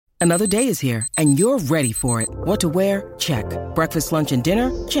Another day is here, and you're ready for it. What to wear? Check. Breakfast, lunch, and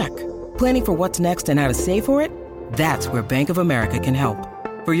dinner? Check. Planning for what's next and how to save for it? That's where Bank of America can help.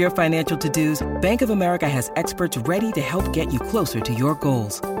 For your financial to-dos, Bank of America has experts ready to help get you closer to your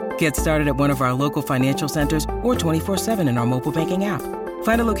goals. Get started at one of our local financial centers or 24/7 in our mobile banking app.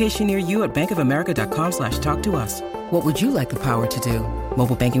 Find a location near you at bankofamerica.com/talktous. What would you like the power to do?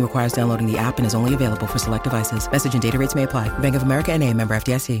 Mobile banking requires downloading the app and is only available for select devices. Message and data rates may apply. Bank of America N.A., member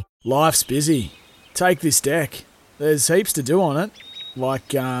FDIC. Life's busy. Take this deck. There's heaps to do on it,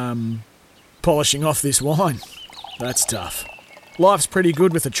 like polishing off this wine. That's tough. Life's pretty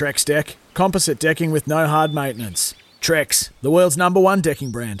good with a Trex deck. Composite decking with no hard maintenance. Trex, the world's #1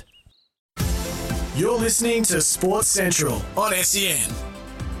 decking brand. You're listening to Sports Central on SEN.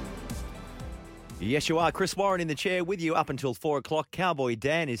 Yes, you are. Chris Warren in the chair with you up until 4 o'clock. Cowboy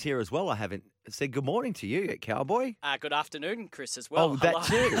Dan is here as well. I haven't said good morning to you, Cowboy. Good afternoon, Chris, as well. Oh, that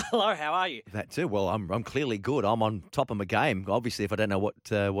too. Hello, how are you? That too. Well, I'm clearly good. I'm on top of my game. Obviously, if I don't know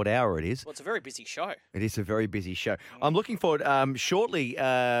what hour it is. Well, it's a very busy show. It is a very busy show. I'm looking forward. Shortly,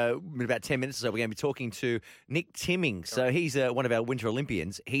 in about 10 minutes or so, we're going to be talking to Nick Timmings. So he's one of our Winter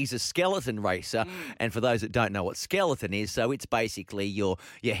Olympians. He's a skeleton racer, and for those that don't know what skeleton is, so it's basically your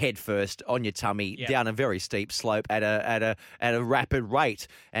head first on your tummy down a very steep slope at a rapid rate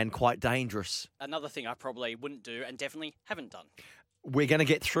and quite dangerous. Another thing I probably wouldn't do and definitely haven't done. We're going to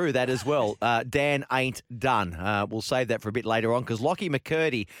get through that as well. Dan ain't done. We'll save that for a bit later on because Lockie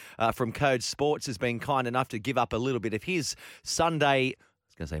McCurdy from Code Sports has been kind enough to give up a little bit of his Sunday,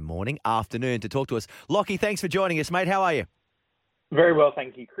 afternoon to talk to us. Lockie, thanks for joining us, mate. How are you? Very well,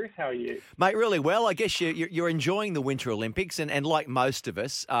 thank you, Chris. How are you? Mate, really well. I guess you're enjoying the Winter Olympics, and like most of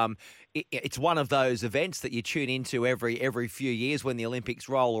us, it's one of those events that you tune into every few years when the Olympics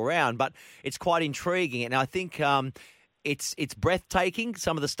roll around, but it's quite intriguing, and I think it's breathtaking,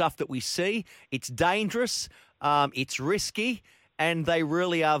 some of the stuff that we see. It's dangerous, it's risky, and they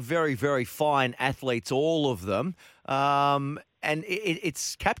really are very, very fine athletes, all of them. And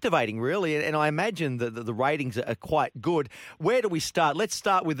it's captivating, really, and I imagine that the ratings are quite good. Where do we start? Let's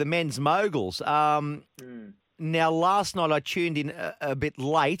start with the men's moguls. Now, last night I tuned in a bit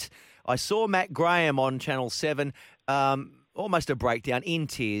late. I saw Matt Graham on Channel 7, almost a breakdown, in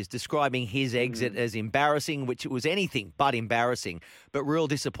tears, describing his exit as embarrassing, which it was anything but embarrassing, but real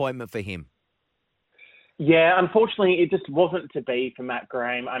disappointment for him. Yeah, unfortunately, it just wasn't to be for Matt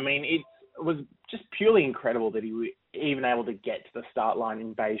Graham. I mean, it was just purely incredible that he was even able to get to the start line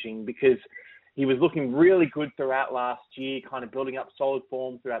in Beijing because he was looking really good throughout last year, kind of building up solid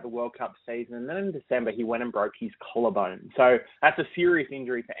form throughout the World Cup season. And then in December, he went and broke his collarbone. So that's a serious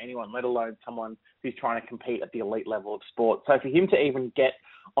injury for anyone, let alone someone who's trying to compete at the elite level of sport. So for him to even get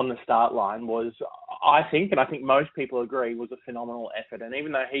on the start line was, I think, and I think most people agree, was a phenomenal effort. And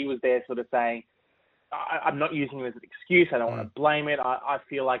even though he was there sort of saying, I'm not using it as an excuse, I don't want to blame it, I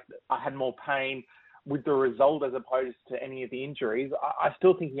feel like I had more pain with the result as opposed to any of the injuries, I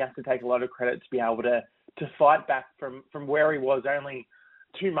still think he has to take a lot of credit to be able to fight back from where he was only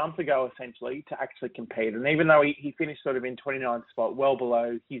 2 months ago, essentially, to actually compete. And even though he finished sort of in 29th spot, well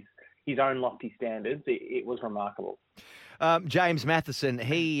below his own lofty standards, it was remarkable. James Matheson,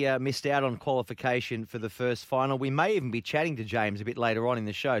 he missed out on qualification for the first final. We may even be chatting to James a bit later on in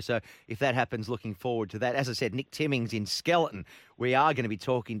the show. So if that happens, looking forward to that. As I said, Nick Timmings in skeleton. We are going to be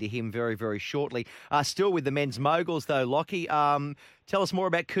talking to him very, very shortly. Still with the men's moguls, though, Lockie, tell us more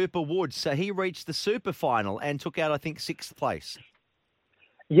about Cooper Woods. So he reached the super final and took out, I think, 6th place.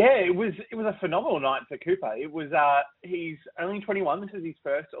 Yeah, it was a phenomenal night for Cooper. It was he's only 21. This is his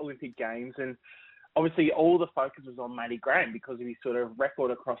first Olympic Games, and obviously all the focus was on Matty Graham because of his sort of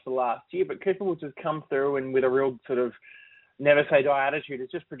record across the last year. But Cooper Woods has come through and with a real sort of never say die attitude has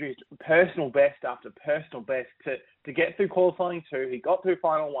just produced personal best after personal best to get through qualifying 2. He got through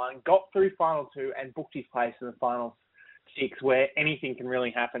final 1, got through final 2, and booked his place in the final 6, where anything can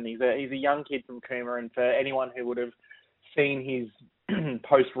really happen. He's a young kid from Cooma, and for anyone who would have seen his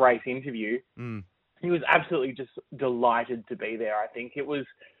post-race interview, he was absolutely just delighted to be there. I think it was,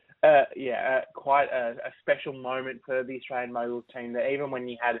 quite a special moment for the Australian moguls team, that even when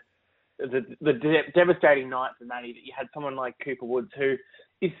you had the devastating night for Matty, that you had someone like Cooper Woods, who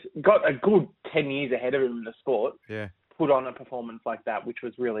is got a good 10 years ahead of him in the sport, put on a performance like that, which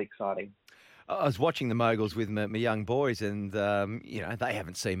was really exciting. I was watching the moguls with my young boys, and they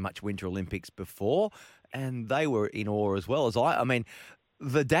haven't seen much Winter Olympics before, and they were in awe as well as I. I mean,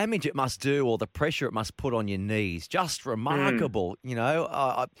 the damage it must do, or the pressure it must put on your knees, just remarkable.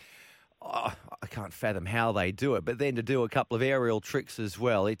 I can't fathom how they do it, but then to do a couple of aerial tricks as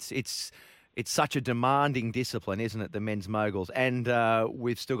well, it's it's such a demanding discipline, isn't it, the men's moguls? And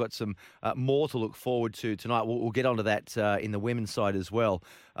we've still got some more to look forward to tonight. We'll get onto that in the women's side as well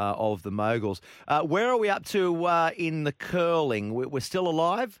of the moguls. Where are we up to in the curling? We're still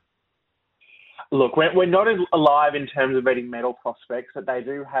alive? Look, we're not as alive in terms of betting medal prospects, but they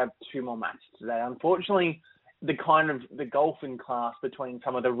do have 2 more matches today. Unfortunately, the golfing class between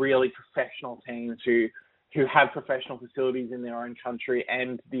some of the really professional teams who have professional facilities in their own country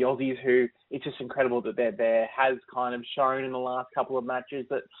and the Aussies who, it's just incredible that they're there, has kind of shown in the last couple of matches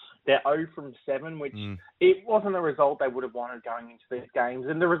that they're 0 from 7, which it wasn't a result they would have wanted going into these games.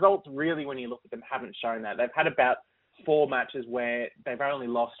 And the results really, when you look at them, haven't shown that. They've had about 4 matches where they've only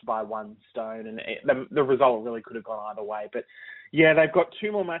lost by 1 stone, and the result really could have gone either way. But yeah, they've got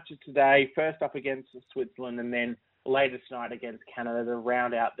 2 more matches today, first up against Switzerland and then later tonight against Canada to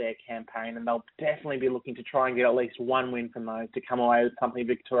round out their campaign, and they'll definitely be looking to try and get at least 1 win from those to come away with something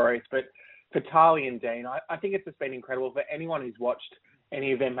victorious. But for Tali and Dean, I think it's just been incredible for anyone who's watched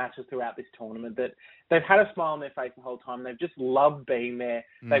any of their matches throughout this tournament, that they've had a smile on their face the whole time. They've just loved being there.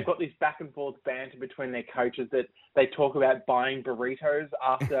 They've got this back and forth banter between their coaches that they talk about buying burritos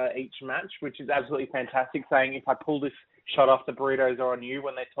after each match, which is absolutely fantastic, saying, if I pull this shot off, the burritos are on you,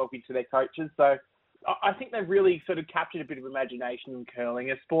 when they're talking to their coaches. So I think they've really sort of captured a bit of imagination in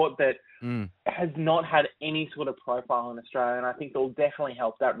curling, a sport that has not had any sort of profile in Australia, and I think it'll definitely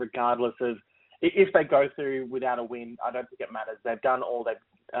help that regardless of if they go through without a win. I don't think it matters. They've done all they've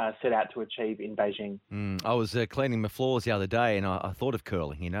set out to achieve in Beijing. I was cleaning my floors the other day, and I thought of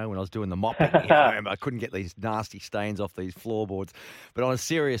curling, when I was doing the mopping. I couldn't get these nasty stains off these floorboards. But on a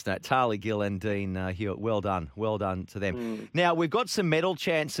serious note, Tali, Gill and Dean Hewitt, well done. Well done to them. Now, we've got some medal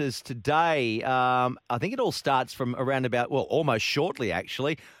chances today. I think it all starts from around about, almost shortly,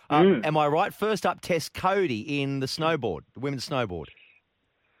 actually. Am I right? First up, Tess Cody in the snowboard, the women's snowboard.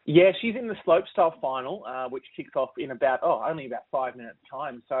 Yeah, she's in the slopestyle final, which kicks off in only about 5 minutes'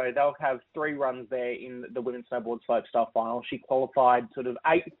 time. So they'll have 3 runs there in the women's snowboard slopestyle final. She qualified sort of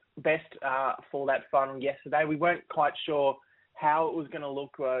 8th best for that final yesterday. We weren't quite sure how it was going to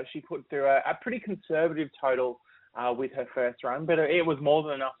look. She put through a pretty conservative total with her first run, but it was more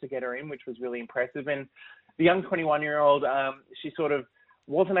than enough to get her in, which was really impressive. And the young 21-year-old, she sort of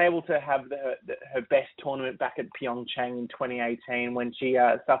wasn't able to have her best tournament back at Pyeongchang in 2018 when she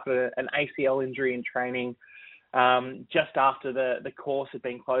suffered an ACL injury in training just after the course had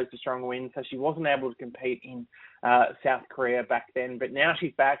been closed to strong winds. So she wasn't able to compete in South Korea back then. But now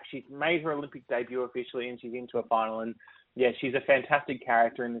she's back. She's made her Olympic debut officially, and she's into a final. And yeah, she's a fantastic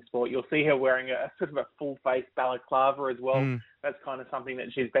character in the sport. You'll see her wearing a sort of a full-face balaclava as well. That's kind of something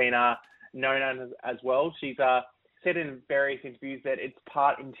that she's been known as well. She's said in various interviews that it's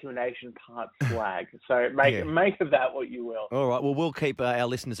part intimidation, part swag. So make of that what you will. All right. Well, we'll keep our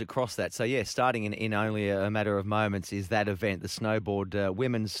listeners across that. So, yeah, starting in only a matter of moments is that event, the snowboard,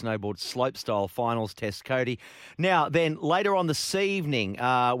 women's snowboard slopestyle finals, Tess Cody. Now, then later on this evening,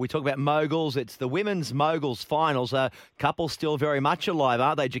 we talk about moguls. It's the women's moguls finals. Couple still very much alive,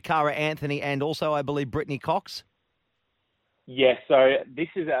 aren't they? Jakara Anthony and also, I believe, Brittany Cox. Yes, so this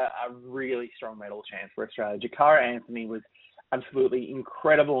is a really strong medal chance for Australia. Jakara Anthony was absolutely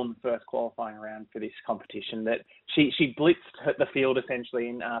incredible in the first qualifying round for this competition. That she blitzed the field essentially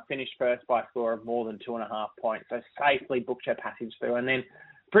and finished first by a score of more than 2.5 points. So safely booked her passage through. And then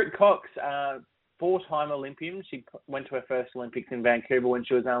Britt Cox, 4-time Olympian. She went to her first Olympics in Vancouver when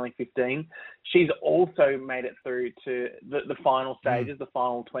she was only 15. She's also made it through to the final stages, the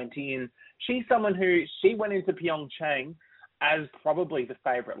final 20. And she's someone who she went into Pyeongchang as probably the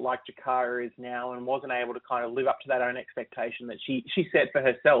favourite, like Jakara is now, and wasn't able to kind of live up to that own expectation that she set for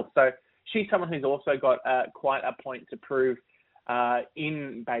herself. So she's someone who's also got quite a point to prove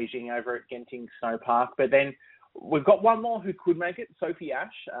in Beijing over at Genting Snow Park. But then we've got one more who could make it, Sophie Ash.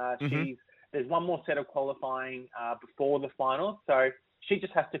 There's one more set of qualifying before the final. So she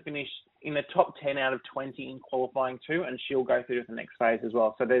just has to finish in the top 10 out of 20 in qualifying too, and she'll go through to the next phase as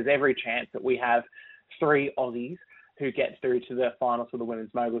well. So there's every chance that we have 3 Aussies who gets through to the finals for the women's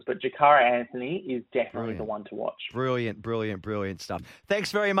moguls. But Jakara Anthony is definitely the one to watch. Brilliant stuff.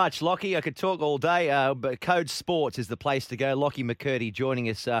 Thanks very much, Lockie. I could talk all day, but Code Sports is the place to go. Lockie McCurdy joining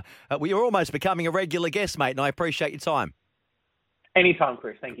us. You're almost becoming a regular guest, mate, and I appreciate your time. Anytime,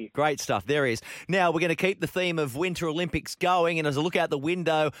 Chris. Thank you. Great stuff. There he is. Now, we're going to keep the theme of Winter Olympics going, and as I look out the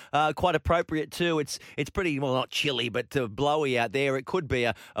window, quite appropriate too. It's pretty, well, not chilly, but blowy out there. It could be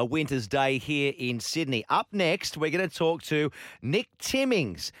a winter's day here in Sydney. Up next, we're going to talk to Nick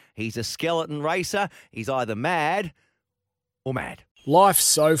Timmings. He's a skeleton racer. He's either mad or mad. Life's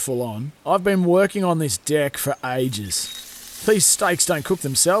so full on. I've been working on this deck for ages. These steaks don't cook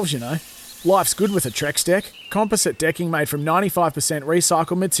themselves, you know. Life's good with a Trex deck. Composite decking made from 95%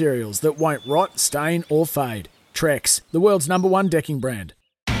 recycled materials that won't rot, stain or fade. Trex, the world's #1 decking brand.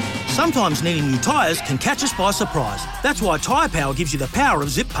 Sometimes needing new tyres can catch us by surprise. That's why Tyre Power gives you the power of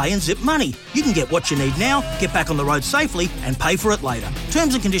Zip Pay and Zip Money. You can get what you need now, get back on the road safely and pay for it later.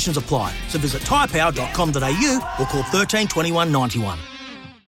 Terms and conditions apply. So visit tyrepower.com.au or call 13 21 91.